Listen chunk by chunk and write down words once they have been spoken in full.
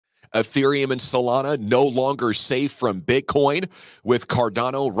Ethereum and Solana no longer safe from Bitcoin, with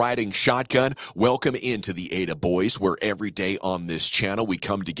Cardano riding shotgun. Welcome into the ADA Boyz, where every day on this channel we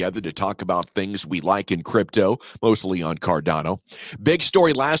come together to talk about things we like in crypto, mostly on Cardano. Big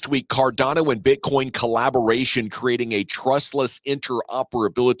story last week, Cardano and Bitcoin collaboration creating a trustless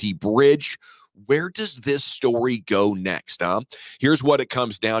interoperability bridge. Where does this story go next, huh? Here's what it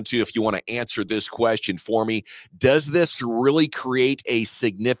comes down to if you want to answer this question for me. Does this really create a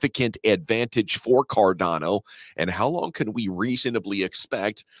significant advantage for Cardano? And how long can we reasonably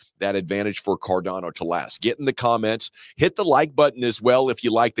expect that advantage for Cardano to last? Get in the comments. Hit the like button as well if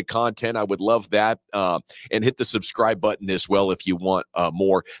you like the content. I would love that. And hit the subscribe button as well if you want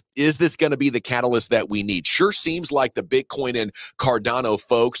more. Is this going to be the catalyst that we need? Sure seems like the Bitcoin and Cardano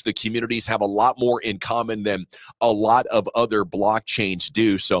folks, the communities, have a lot more in common than a lot of other blockchains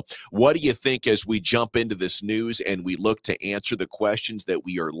do. So what do you think as we jump into this news and we look to answer the questions that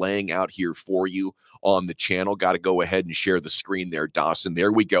we are laying out here for you on the channel? Got to go ahead and share the screen there, Dawson.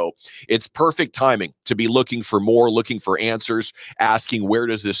 There we go. It's perfect timing to be looking for more, looking for answers, asking where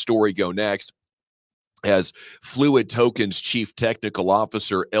does this story go next, as Fluid Token's Chief Technical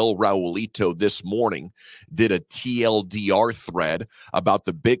Officer El Raulito this morning did a TLDR thread about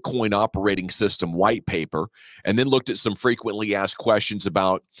the Bitcoin operating system white paper, and then looked at some frequently asked questions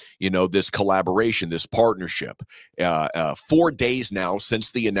about, this collaboration, this partnership. 4 days now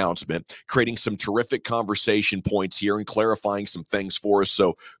since the announcement, creating some terrific conversation points here and clarifying some things for us.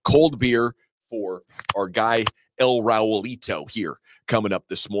 So cold beer for our guy El Raulito here coming up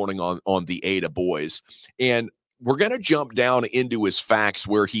this morning on the ADA Boyz. And we're going to jump down into his facts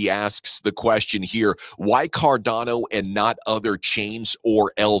where he asks the question here, why Cardano and not other chains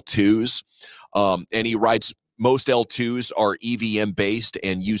or L2s? And he writes, most L2s are EVM based,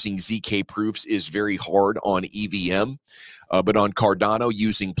 and using ZK proofs is very hard on EVM. But on Cardano,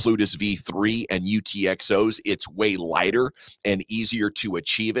 using Plutus V3 and UTXOs, it's way lighter and easier to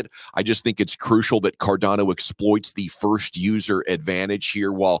achieve it. I just think it's crucial that Cardano exploits the first user advantage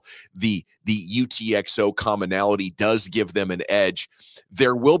here, while the UTXO commonality does give them an edge.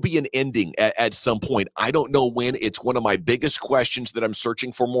 There will be an ending at some point. I don't know when. It's one of my biggest questions that I'm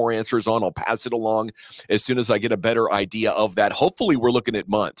searching for more answers on. I'll pass it along as soon as I get a better idea of that. Hopefully we're looking at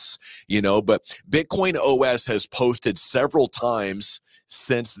months, but Bitcoin OS has posted several times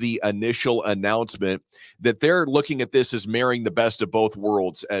since the initial announcement that they're looking at this as marrying the best of both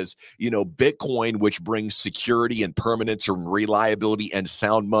worlds, as Bitcoin, which brings security and permanence and reliability and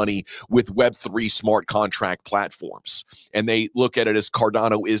sound money, with Web3 smart contract platforms. And they look at it as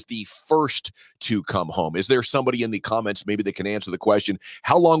Cardano is the first to come home. Is there somebody in the comments maybe that can answer the question,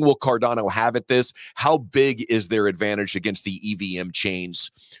 how long will Cardano have at this? How big is their advantage against the EVM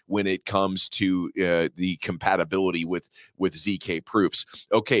chains when it comes to the compatibility with ZK proofs?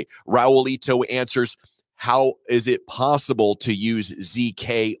 Okay, Raulito answers, how is it possible to use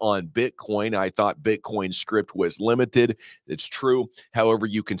ZK on Bitcoin? I thought Bitcoin script was limited. It's true. However,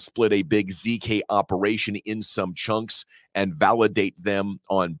 you can split a big ZK operation in some chunks and validate them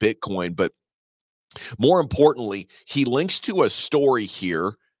on Bitcoin. But more importantly, he links to a story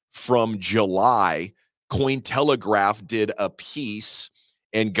here from July. Cointelegraph did a piece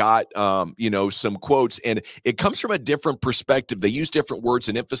and got, some quotes, and it comes from a different perspective. They use different words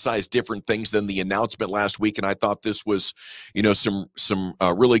and emphasize different things than the announcement last week, and I thought this was, some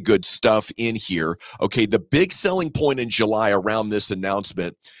really good stuff in here. Okay, the big selling point in July around this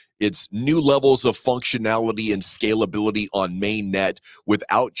announcement, it's new levels of functionality and scalability on mainnet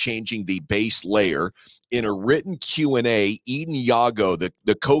without changing the base layer. In a written Q&A, Eden Yago,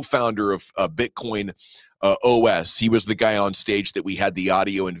 the co-founder of Bitcoin OS, he was the guy on stage that we had the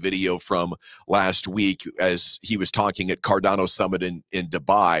audio and video from last week as he was talking at Cardano Summit in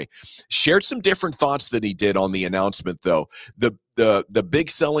Dubai, shared some different thoughts that he did on the announcement, though. The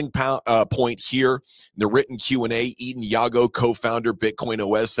big selling point here, the written Q&A, Eden Yago, co-founder Bitcoin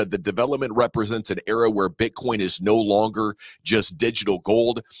OS, said the development represents an era where Bitcoin is no longer just digital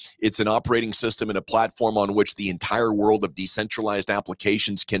gold. It's an operating system and a platform on which the entire world of decentralized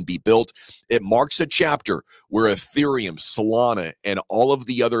applications can be built. It marks a chapter where Ethereum, Solana, and all of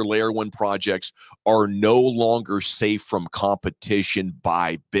the other Layer 1 projects are no longer safe from competition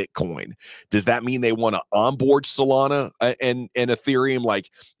by Bitcoin. Does that mean they want to onboard Solana and Ethereum,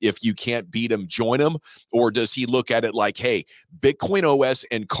 like if you can't beat them, join them? Or does he look at it like, hey, Bitcoin OS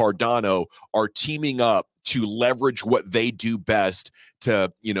and Cardano are teaming up to leverage what they do best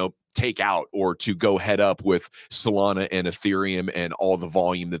to, take out or to go head up with Solana and Ethereum and all the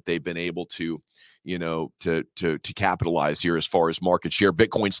volume that they've been able to, to capitalize here as far as market share?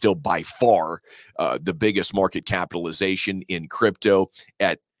 Bitcoin still by far the biggest market capitalization in crypto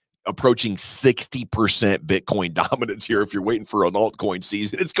at approaching 60% Bitcoin dominance here. If you're waiting for an altcoin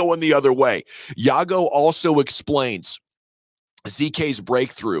season, it's going the other way. Yago also explains ZK's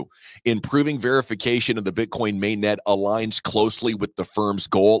breakthrough in proving verification of the Bitcoin mainnet aligns closely with the firm's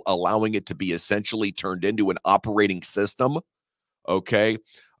goal, allowing it to be essentially turned into an operating system. Okay.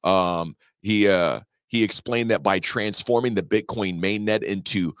 Um, he explained that by transforming the Bitcoin mainnet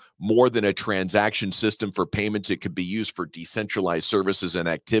into more than a transaction system for payments, it could be used for decentralized services and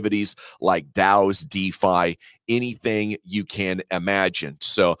activities like DAOs, DeFi, anything you can imagine.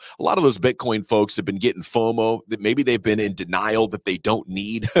 So a lot of those Bitcoin folks have been getting FOMO, that maybe they've been in denial that they don't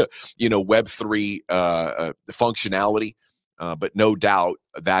need, Web3 functionality. But no doubt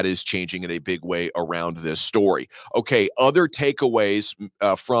that is changing in a big way around this story. Okay, other takeaways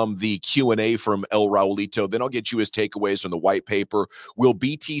from the Q&A from El Raulito. Then I'll get you his takeaways on the white paper. Will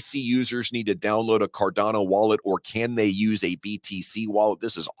BTC users need to download a Cardano wallet, or can they use a BTC wallet?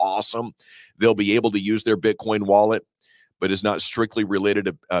 This is awesome. They'll be able to use their Bitcoin wallet, but is not strictly related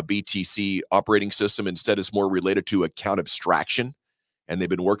to BTC operating system. Instead, it's more related to account abstraction. And they've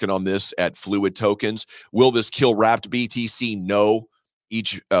been working on this at Fluid Tokens. Will this kill wrapped BTC? No.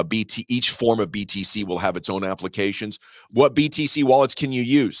 Each form of BTC will have its own applications. What BTC wallets can you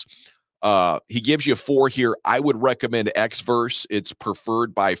use? He gives you 4 here. I would recommend Xverse. It's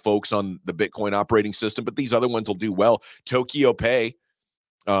preferred by folks on the Bitcoin operating system, but these other ones will do well. Tokyo Pay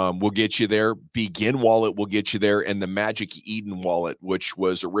will get you there. Begin Wallet will get you there. And the Magic Eden wallet, which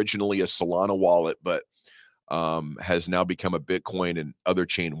was originally a Solana wallet, but has now become a Bitcoin and other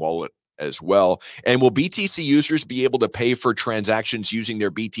chain wallet as well. And will BTC users be able to pay for transactions using their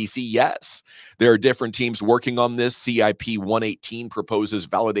BTC? Yes. There are different teams working on this. CIP 118 proposes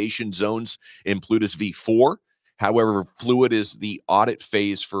validation zones in Plutus V4. However, Fluid is the audit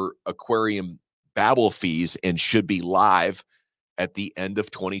phase for Aquarium Babel fees and should be live at the end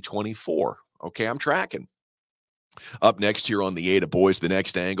of 2024. Okay, I'm tracking. Up next here on the ADA Boyz, the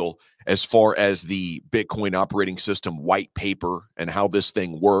next angle, as far as the Bitcoin operating system white paper and how this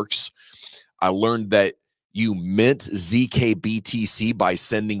thing works, I learned that you mint ZKBTC by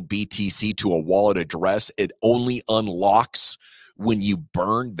sending BTC to a wallet address. It only unlocks when you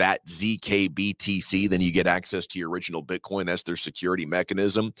burn that ZKBTC, then you get access to your original Bitcoin. That's their security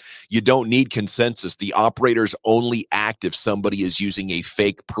mechanism. You don't need consensus. The operators only act if somebody is using a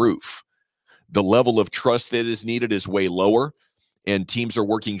fake proof. The level of trust that is needed is way lower, and teams are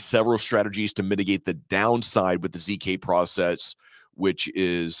working several strategies to mitigate the downside with the ZK process, which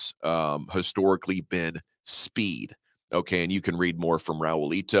is historically been speed. Okay, and you can read more from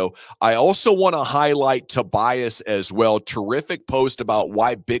Raulito. I also want to highlight Tobias as well. Terrific post about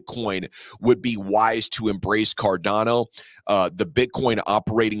why Bitcoin would be wise to embrace Cardano. The Bitcoin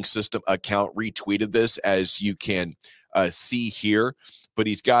operating system account retweeted this, as you can see here. But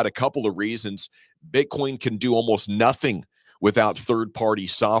he's got a couple of reasons. Bitcoin can do almost nothing without third-party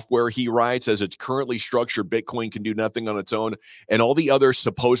software, he writes. As it's currently structured, Bitcoin can do nothing on its own. And all the other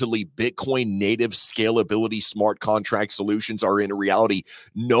supposedly Bitcoin native scalability smart contract solutions are in reality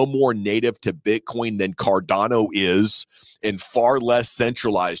no more native to Bitcoin than Cardano is, and far less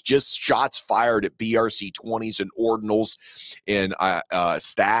centralized. Just shots fired at BRC20s and ordinals and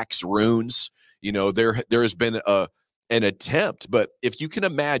stacks, runes. There has been an attempt, but if you can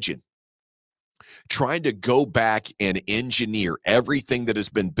imagine trying to go back and engineer everything that has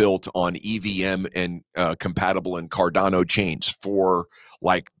been built on EVM and compatible and Cardano chains for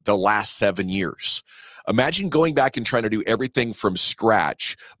like the last 7 years. Imagine going back and trying to do everything from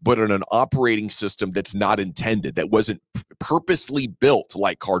scratch, but on an operating system that's not intended, that wasn't purposely built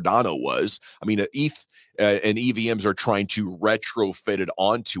like Cardano was. I mean, ETH and EVMs are trying to retrofit it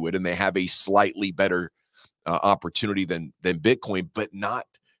onto it, and they have a slightly better opportunity than Bitcoin, but not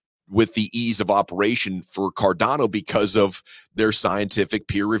with the ease of operation for Cardano because of their scientific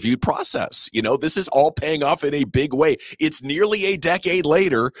peer-reviewed process. This is all paying off in a big way. It's nearly a decade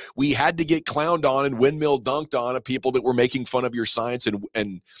later. We had to get clowned on and windmill dunked on of people that were making fun of your science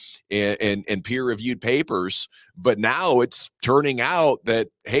and peer-reviewed papers. But now it's turning out that,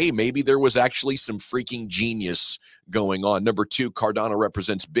 hey, maybe there was actually some freaking genius going on. Number 2, Cardano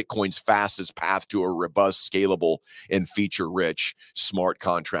represents Bitcoin's fastest path to a robust, scalable, and feature-rich smart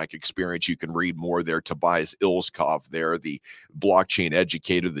contract experience. You can read more there. Tobias Ilskov there, the blockchain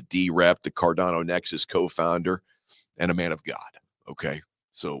educator, the D-Rep, the Cardano Nexus co-founder, and a man of God. Okay.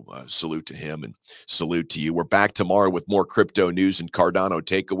 So salute to him and salute to you. We're back tomorrow with more crypto news and Cardano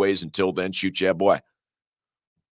takeaways. Until then, shoot ya, boy.